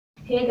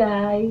Hey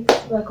guys,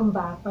 welcome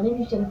back. My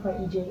name is Jhenna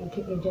Ijeh,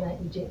 aka Jhenna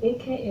Ijeh,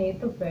 aka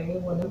the very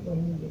one and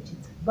only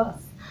legit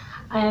boss.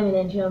 I am a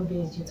Nigerian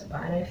based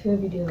YouTuber and I film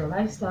videos on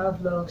lifestyle,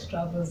 vlogs,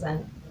 travels,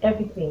 and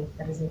everything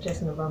that is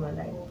interesting about my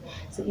life.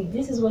 So if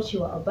this is what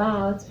you are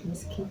about,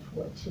 please keep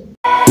watching.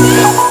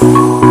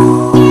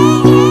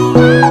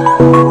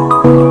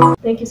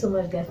 Thank you so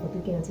much guys for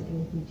clicking on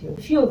today's video.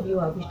 A few of you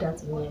have reached out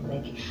to me and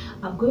like,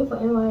 I'm going for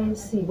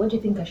NYSc, what do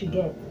you think I should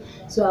get?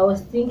 So I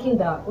was thinking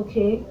that,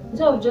 okay,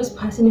 instead of just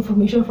passing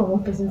information from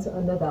one person to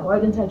another, why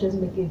don't I just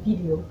make a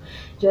video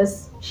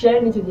just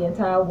sharing it to the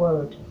entire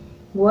world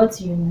what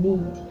you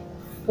need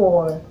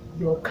for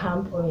your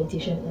camp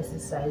orientation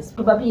exercise.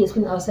 Probably you're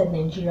school outside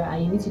Nigeria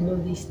and you need to know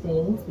these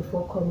things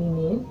before coming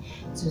in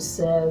to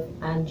serve,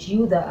 and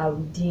you that are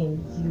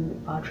within,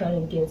 you are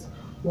trying to get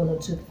one or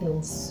two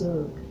things.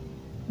 So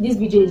this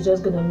video is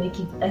just going to make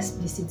it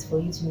explicit for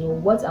you to know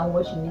what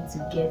you need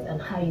to get and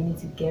how you need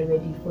to get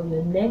ready for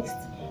your next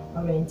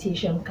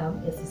orientation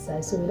camp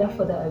exercise. So without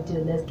further ado,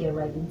 let's get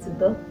right into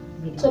the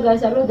video. So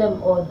guys, I wrote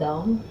them all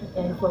down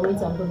and for it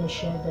I'm going to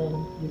share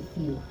them with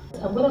you.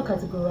 I'm going to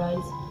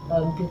categorize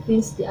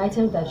the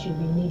items that you'll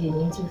be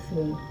needing into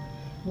three.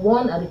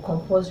 One are the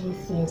compulsory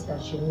things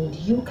that you need.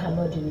 You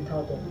cannot do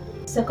without them.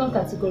 Second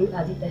category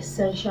are the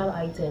essential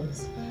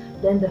items.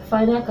 Then the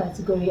final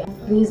category are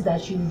things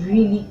that you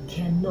really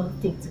cannot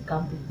take to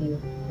camp with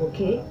you.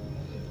 Okay,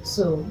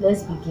 so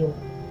let's begin.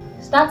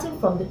 Starting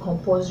from the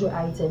compulsory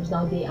items,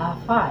 now they are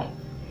 5.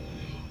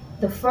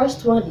 The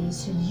first one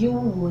is you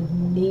would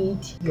need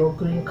your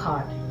green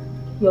card.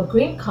 Your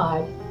green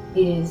card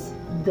is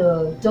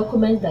the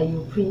document that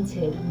you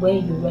printed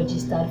when you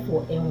registered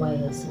for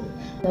NYSc.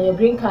 Now your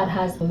green card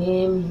has the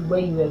name, where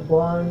you were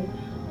born,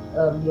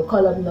 your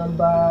color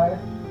number,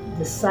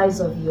 the size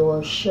of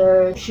your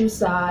shirt, shoe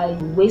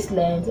size, waist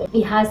length.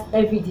 It has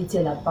every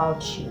detail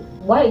about you.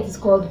 Why it is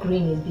called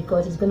green is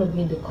because it's going to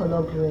be in the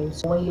color green.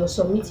 So when you're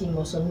submitting, you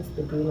must submit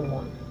the green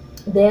one.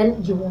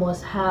 Then you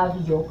must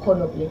have your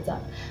call-up letter.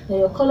 Now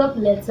your call-up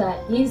letter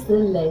is the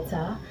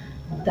letter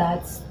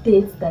that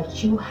states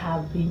that you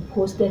have been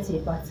posted to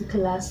a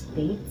particular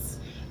state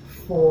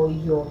for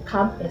your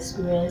camp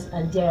experience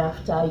and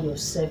thereafter your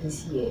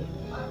service year.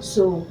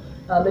 So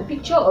a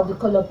picture of the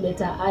call-up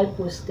letter I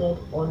posted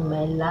on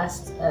my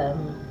last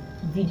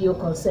video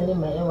concerning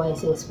my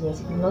NYSc experience.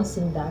 If you've not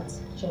seen that,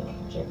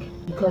 check,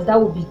 because that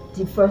will be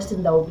the first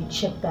thing that will be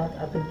checked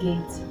at the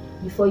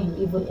gate before you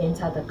even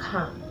enter the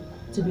camp,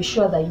 to be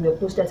sure that you were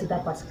posted to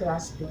that particular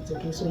state.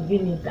 Okay, so you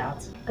need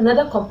that.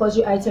 Another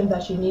compulsory item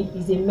that you need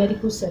is a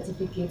medical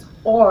certificate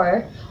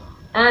or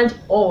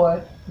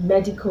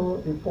medical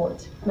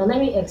report. Now let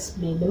me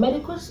explain. The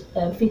medical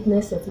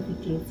fitness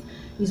certificate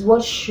is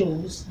what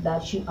shows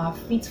that you are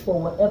fit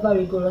for whatever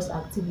rigorous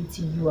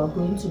activity you are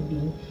going to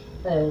be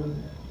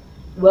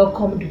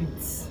welcomed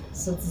with,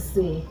 so to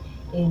say,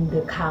 in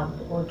the camp.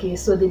 Okay,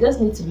 so they just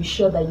need to be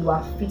sure that you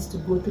are fit to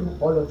go through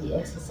all of the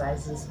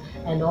exercises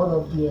and all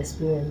of the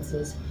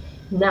experiences.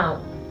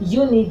 Now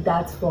you need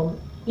that from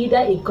either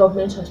a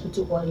government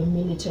hospital or a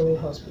military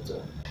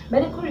hospital.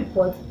 Medical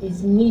report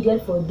is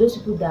needed for those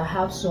people that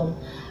have some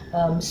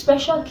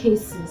special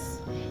cases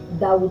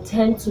that will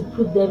tend to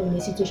put them in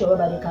a situation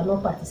whereby they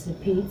cannot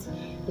participate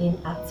in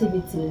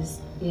activities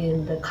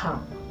in the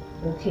camp.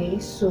 Okay,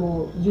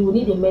 so you will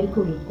need a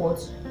medical report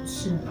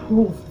to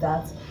prove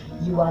that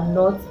you are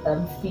not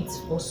fit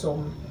for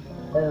some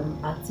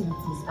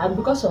activities, and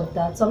because of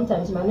that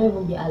sometimes you might not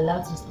even be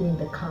allowed to stay in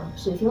the camp.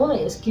 So if you want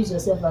to excuse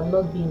yourself and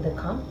not be in the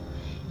camp,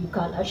 you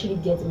can actually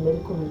get a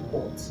medical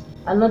report.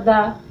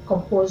 Another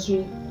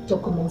compulsory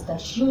document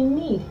that you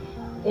need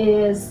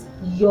is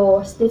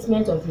your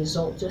statement of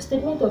results. Your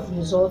statement of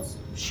results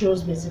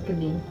shows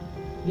basically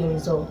your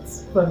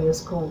results from your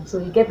school, so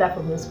you get that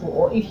from your school,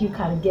 or if you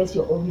can get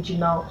your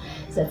original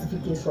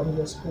certificate from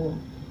your school.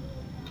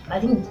 I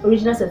think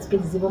original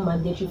certificate is even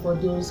mandatory for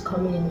those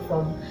coming in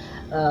from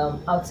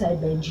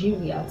outside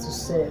Nigeria to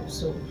serve,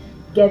 so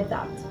get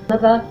that.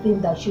 Another thing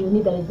that you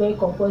need that is very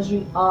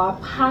compulsory are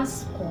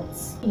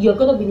passports. You're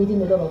going to be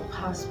needing a lot of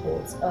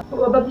passports,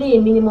 probably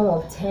a minimum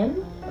of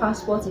 10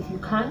 passports if you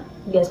can.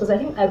 Yes, because I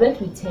think I went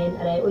with 10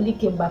 and I only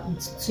came back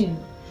with 2,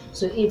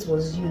 so 8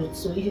 was used.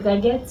 So if you can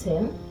get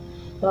 10,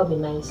 that would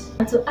be nice.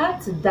 And to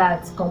add to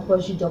that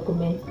compulsory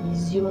document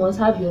is you must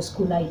have your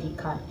school ID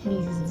card.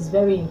 Please, it is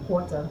very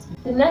important.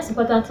 The next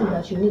important thing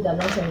that you need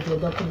alongside with your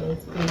document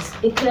is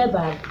a clear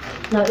bag.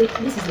 Now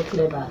this is a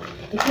clear bag.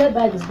 A clear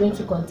bag is going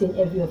to contain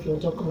every of your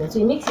documents,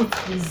 so it makes it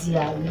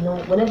easier, you know,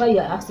 whenever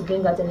you're asked to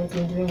bring out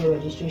anything during your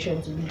registration,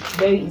 it will be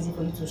very easy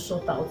for you to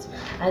sort out,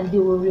 and they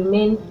will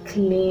remain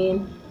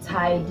clean,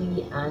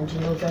 tidy, and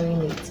very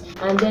neat.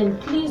 And then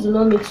please do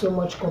not make so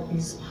much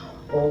copies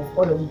of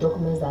all of the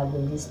documents that have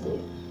been listed.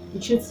 The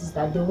truth is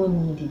that they won't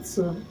need it,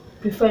 so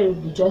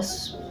preferably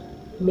just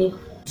make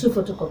 2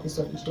 photocopies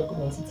of each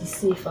document. It is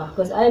safer,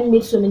 because I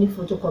made so many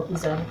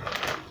photocopies and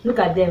look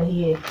at them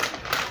here,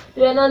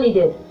 they are not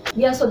needed.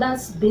 Yeah, so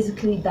that's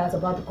basically that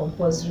about the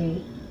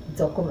compulsory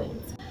document.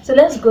 So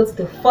let's go to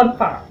the fun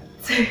part.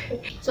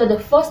 So the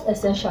first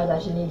essential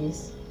that you need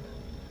is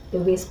the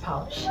waist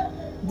pouch.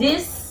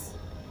 This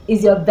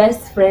is your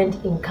best friend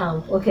in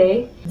camp,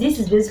 okay? This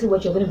is basically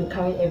what you're going to be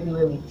carrying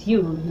everywhere with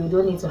you. You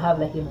don't need to have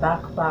like a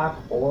backpack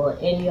or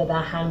any other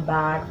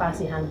handbag,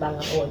 fancy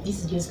handbag at all.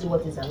 This is basically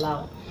what is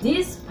allowed.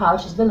 This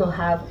pouch is going to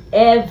have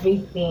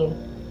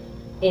everything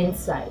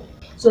inside.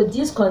 So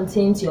this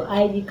contains your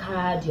ID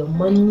card, your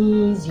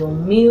monies, your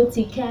meal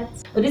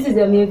tickets. But this is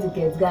your meal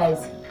ticket,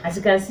 guys. As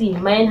you can see,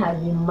 mine has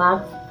been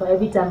marked for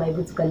every time I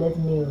go to collect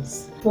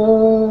meals.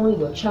 Phone,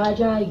 your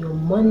charger, your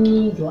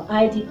money, your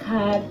ID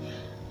card,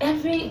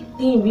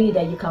 everything really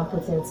that you can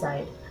put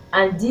inside.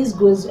 And this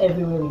goes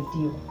everywhere with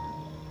you.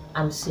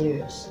 I'm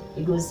serious.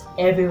 It goes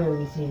everywhere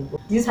with you.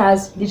 This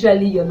has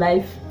literally your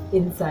life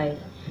inside.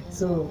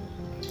 So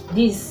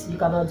this you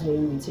cannot do away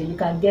with. So you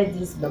can get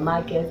this in the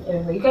market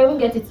everywhere. You can even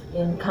get it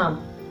in camp.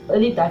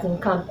 Only that in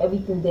camp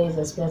everything there is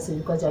expensive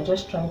because they're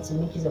just trying to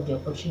make use of the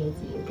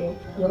opportunity. Okay,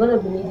 you're gonna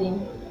be needing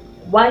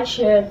white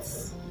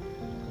shirts,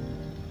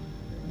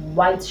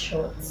 white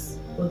shorts,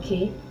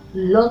 okay,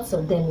 lots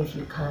of them if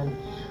you can.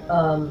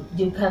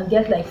 You can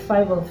get like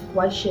 5 of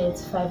white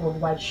shirts, 5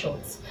 of white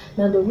shorts.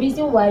 Now the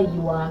reason why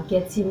you are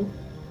getting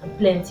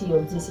plenty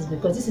of this is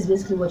because this is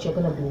basically what you're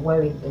going to be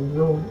wearing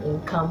alone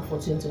in camp for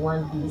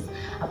 21 days,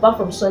 apart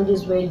from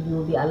Sundays where you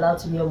will be allowed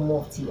to wear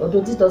mufti, although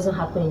this doesn't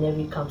happen in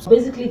every camp. So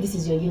basically this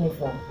is your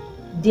uniform,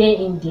 day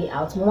in, day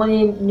out,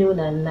 morning, noon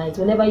and night.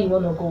 Whenever you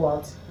want to go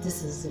out,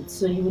 this is it.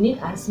 So you need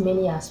as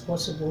many as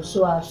possible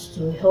so as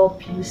to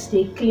help you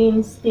stay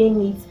clean, stay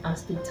neat and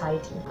stay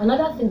tidy.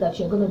 Another thing that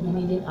you're going to be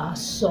needing are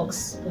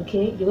socks.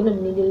 Okay, you're going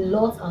to be needing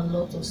lots and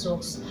lots of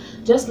socks,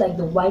 just like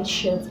the white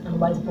shirt and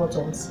white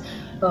bottoms.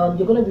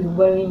 You're going to be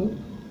wearing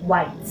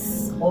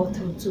whites all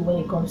through too when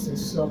it comes to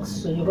socks,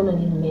 so you're going to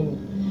need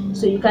many.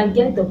 So you can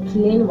get the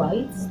plain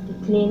white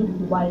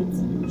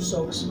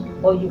socks,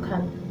 or you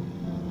can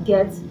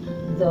get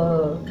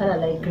the kind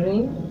of like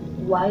green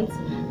white.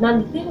 Now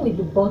the thing with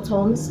the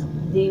bottoms,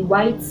 the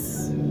white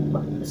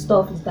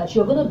stuff, is that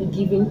you're going to be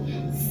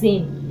given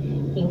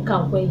same in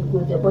camp when you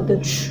go there, but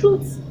the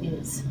truth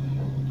is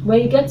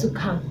when you get to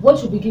camp,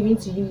 what will be given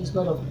to you is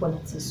not of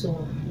quality.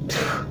 So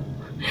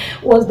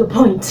what's the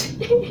point?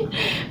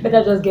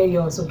 Better just get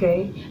yours,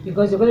 okay?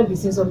 Because you're going to be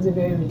seeing something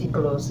very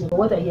ridiculous.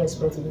 What are you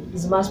expecting?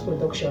 It's mass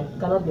production, it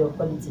cannot be of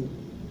quality,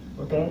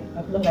 okay?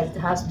 As long as it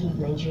has to do with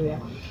Nigeria.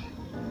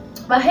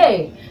 But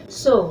hey,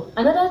 so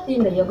another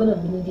thing that you're going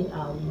to be needing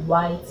are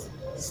white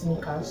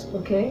sneakers,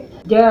 okay?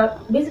 There are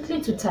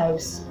basically 2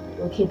 types,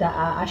 okay, that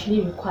are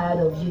actually required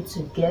of you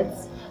to get,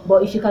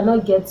 but if you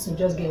cannot get to,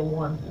 just get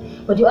one.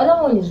 But the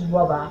other one is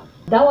rubber.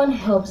 That one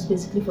helps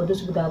basically for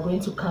those people that are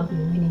going to camp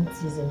in winning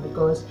season,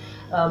 because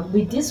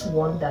with this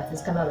one that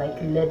is kind of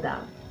like leather,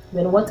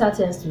 when water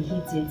tends to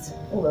hit it,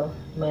 oh well,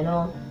 it might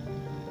not,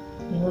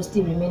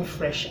 still remain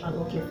fresh and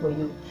okay for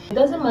you. It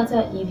doesn't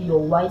matter if your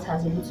white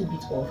has a little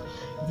bit of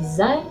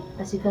design,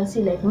 as you can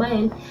see like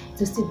mine,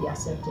 to still be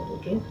accepted,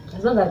 okay,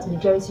 as long as the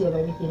majority of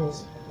everything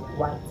is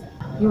white.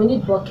 You will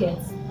need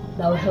buckets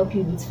that will help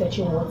you with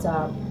fetching water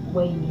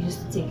where you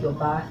used to take your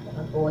bath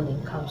and all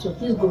in camp. So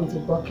please go with a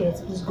bucket,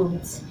 please go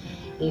with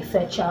a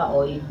fetcher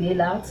or a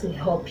bailer to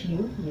help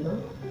you,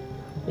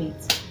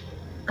 Wait,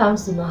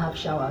 camps do not have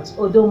showers,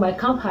 although my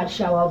camp had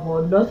shower,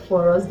 but not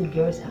for us the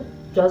girls,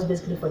 just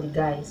basically for the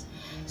guys.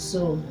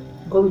 So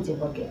go with a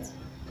bucket,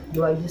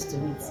 you are used to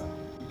it.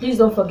 Please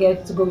don't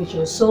forget to go with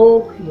your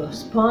soap, your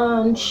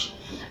sponge,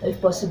 if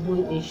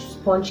possible a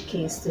sponge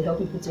case to help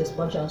you put your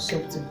sponge and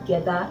soap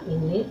together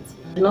in it.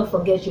 Do not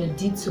forget your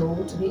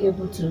Dettol to be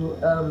able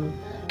to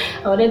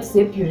I wanted to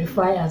say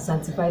purify and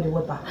sanctify the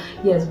water,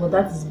 yes, but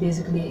that is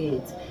basically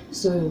it.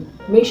 So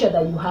make sure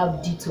that you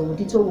have Dettol.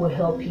 Dettol will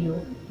help you,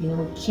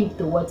 keep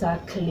the water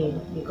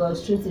clean,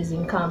 because truth is,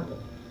 in camp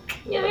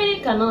you really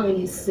cannot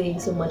really say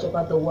so much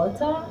about the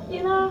water,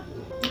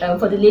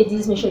 For the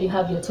ladies, make sure you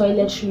have your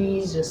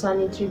toiletries, your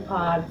sanitary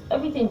pad,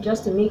 everything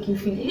just to make you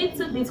feel a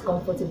little bit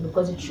comfortable,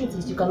 because the truth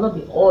is you cannot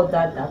be all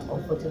that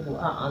comfortable.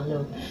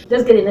 No,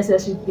 just get the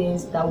necessary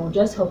things that will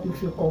just help you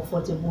feel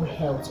comfortable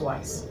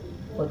health-wise.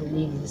 For the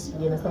ladies,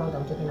 you understand what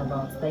I'm talking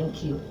about?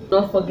 Thank you.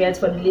 Don't forget,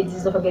 for the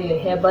ladies, don't forget your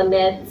hair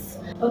bonnets.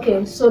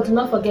 Okay, so do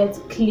not forget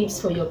clips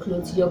for your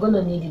clothes. You're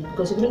gonna need it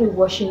because you're gonna be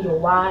washing your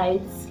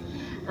whites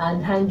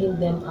and hanging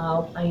them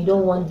out, and you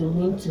don't want the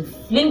wind to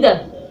fling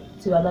them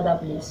to another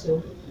place.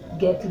 So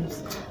get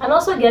clips, and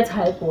also get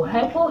hypo.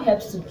 Hypo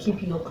helps to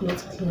keep your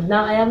clothes clean.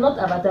 Now I am not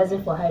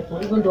advertising for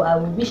hypo, even though I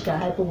would wish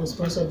that hypo would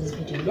sponsor this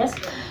video, yes,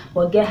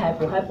 but get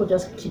hypo. Hypo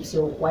just keeps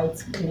your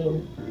whites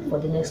clean for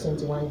the next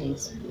 21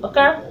 days,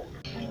 okay?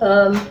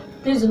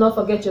 Please do not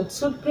forget your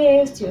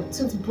toothpaste, your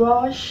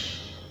toothbrush,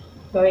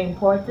 very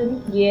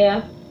important.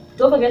 Yeah,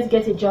 don't forget to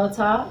get a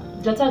jotter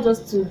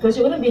just to, because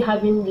you're going to be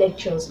having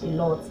lectures a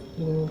lot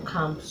in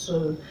camp,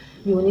 so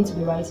you will need to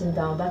be writing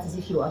down. That is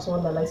if you are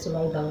someone that likes to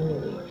write down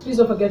anyway. Please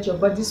don't forget your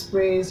body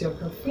sprays, your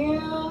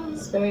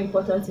perfumes, very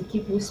important to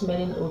keep you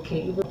smelling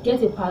okay. Even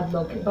get a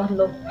padlock.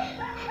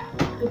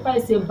 If I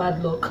say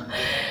bad luck,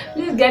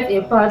 please get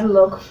a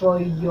padlock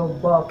for your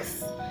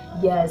box.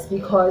 Yes,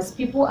 because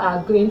people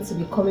are going to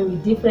be coming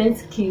with different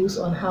skills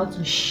on how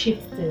to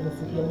shift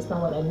things, if you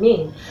understand what I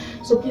mean.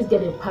 So please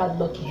get a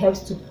padlock. It helps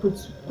to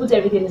put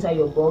everything inside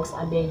your box,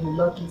 and then you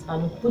lock it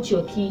and put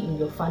your key in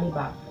your fanny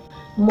bag.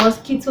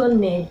 Mosquito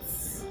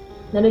nets.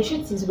 Now the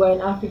truth is, we're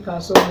in Africa,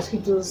 so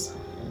mosquitoes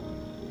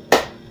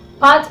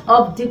part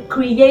of the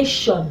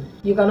creation.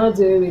 You cannot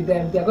deal with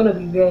them. They're going to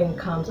be there in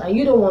camps, and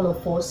you don't want to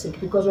fall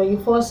sick, because when you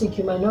fall sick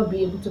you might not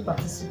be able to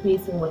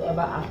participate in whatever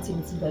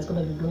activity that's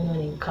going to be going on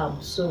in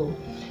camp. So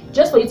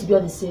just for you to be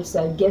on the safe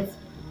side, get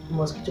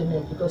mosquito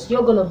net, because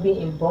you're going to be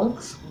in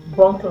bunk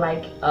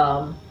like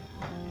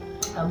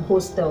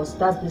hostels.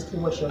 That's basically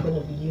what you're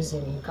going to be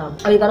using in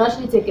camp. Or you can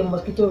actually take a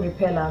mosquito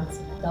repellent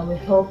that will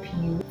help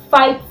you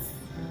fight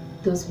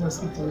those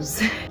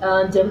mosquitoes.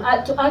 And to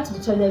add to the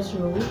toilet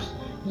rules,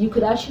 you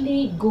could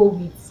actually go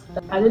with,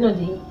 I don't know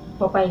the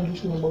proper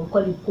English name, but we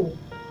call it PO.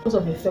 Because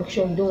of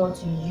infection, you don't want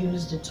to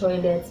use the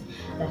toilet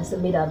that is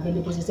made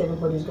available since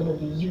everybody's going to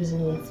be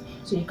using it.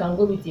 So you can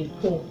go with a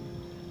PO,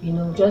 you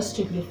know, just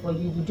strictly for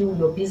you. You do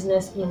your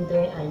business in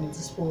there and you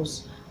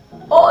dispose.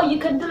 Or you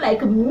can do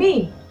like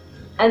me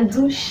and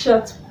do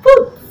short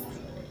put.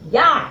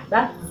 Yeah,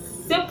 that's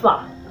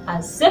simpler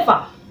and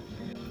safer.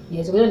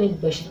 Yes, you're going to need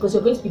bedsheet, because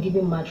you're going to be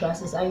giving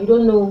mattresses, and you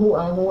don't know who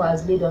and who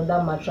has laid on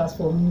that mattress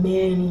for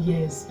many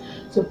years.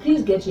 So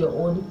please get your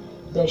own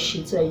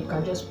bedsheet so that you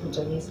can just put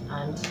on it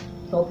and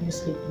help you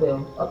sleep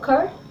well.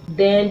 Okay?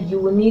 Then you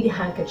will need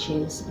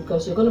handkerchiefs,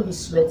 because you're going to be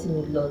sweating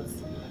a lot.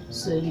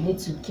 So you need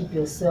to keep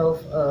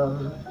yourself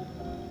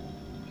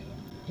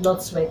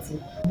not sweaty.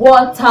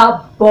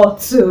 Water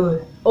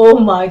bottle. Oh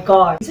my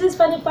god. You see this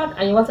fanny pack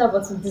and your water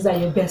bottle? These are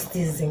your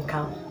besties in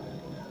camp.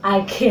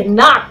 I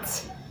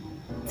cannot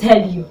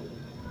tell you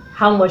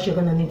how much you're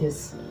gonna need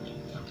this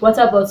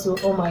water bottle.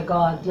 Oh my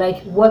god,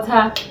 like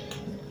water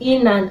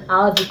in and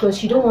out,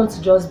 because you don't want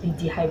to just be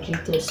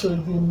dehydrated. So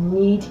you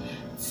need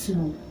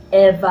to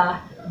ever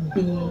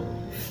be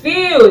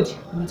filled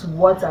with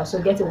water.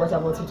 So get a water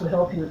bottle to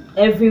help you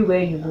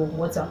everywhere you go.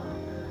 Water,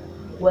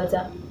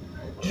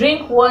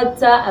 drink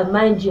water and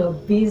mind your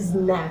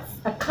business.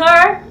 A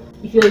car,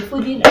 if you're a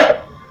foodie,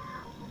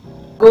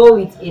 go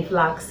with a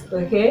flask.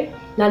 Okay,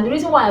 now the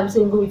reason why I'm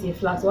saying go with a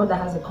flask, one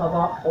that has a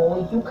cover,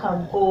 or you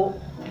can go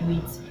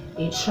with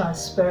a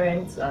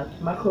transparent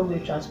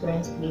microwave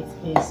transparent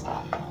plate, is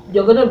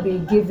you're gonna be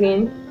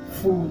giving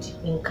food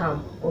in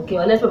camp. Okay,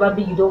 unless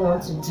probably you don't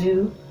want to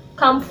do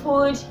camp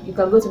food, you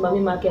can go to mommy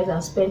market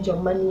and spend your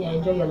money and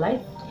enjoy your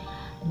life,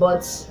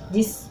 but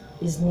this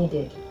is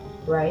needed,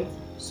 right?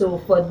 So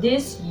for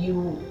this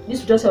will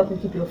just help you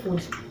keep your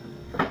food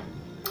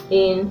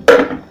in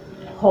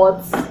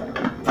hot,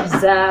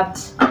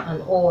 preserved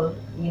and all,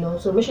 you know.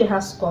 So make sure it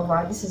has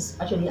cover. This is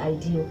actually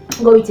ideal.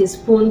 Go with a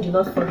spoon, do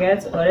not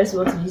forget, or else you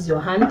want to use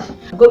your hand.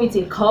 Go with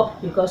a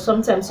cup, because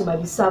sometimes you might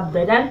be served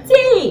bread and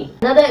tea.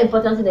 Another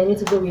important thing I need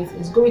to go with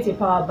is go with a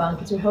power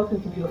bank. It will help you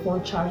keep your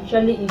phone charged,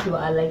 especially if you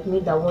are like me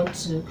that want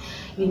to,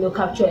 you know,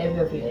 capture every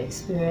of your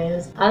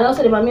experience. And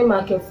also the mommy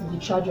market, you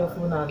charge your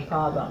phone and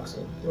power bank, so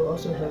it will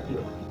also help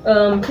you.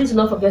 Please do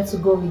not forget to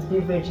go with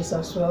beverages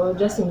as well,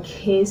 just in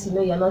case, you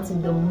know, you're not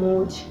in the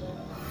mood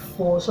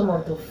for some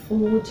of the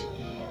food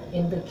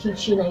in the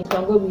kitchen. And you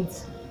can go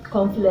with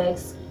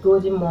cornflakes,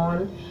 golden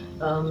morn,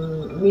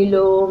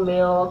 Milo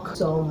milk,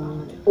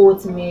 some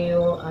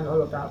oatmeal and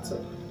all of that.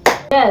 So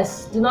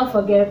yes, do not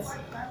forget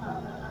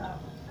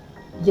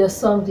your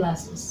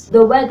sunglasses.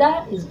 The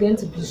weather is going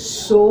to be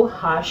so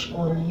harsh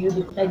on you,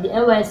 like the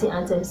NYSc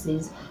anthem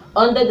says,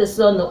 under the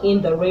sun or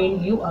in the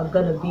rain, you are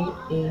gonna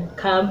be in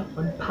camp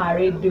on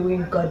parade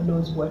doing God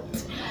knows what.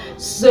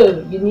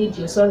 So you need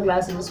your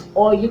sunglasses,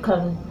 or you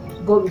can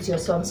go with your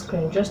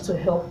sunscreen just to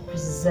help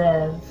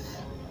preserve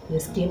your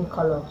skin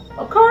color.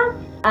 Okay?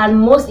 And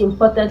most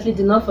importantly,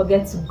 do not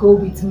forget to go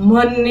with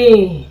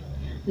money.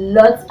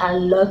 Lots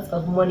and lots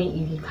of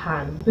money if you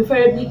can,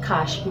 preferably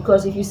cash,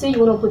 because if you say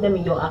you want to put them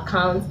in your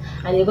account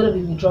and you're going to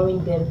be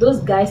withdrawing them, those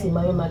guys in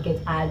my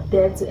market are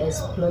there to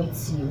exploit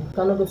you. You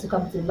cannot go to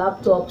camp with a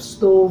laptop,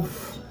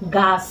 stove,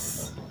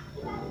 gas,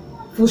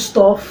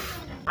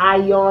 foodstuff,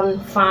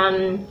 iron,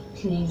 fan.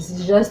 Please,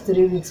 it's just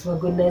 3 weeks, for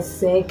goodness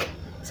sake.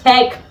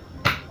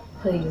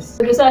 Please.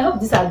 Okay, so I hope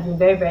this has been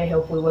very, very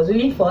helpful. It was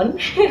really fun.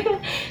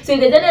 So if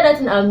there's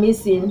anything I'm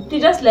missing,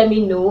 please just let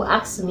me know.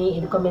 Ask me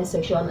in the comment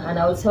section and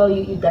I'll tell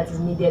you if that is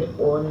needed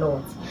or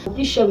not.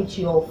 Please share with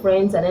your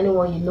friends and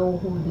anyone you know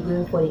who will be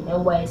going for the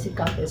NYSc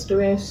camp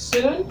experience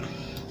soon,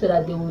 so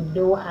that they will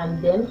know and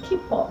then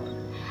keep up.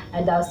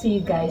 And I'll see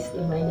you guys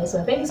in my next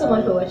one. Thank you so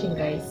much for watching,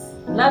 guys.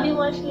 Love you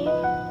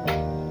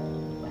muchly.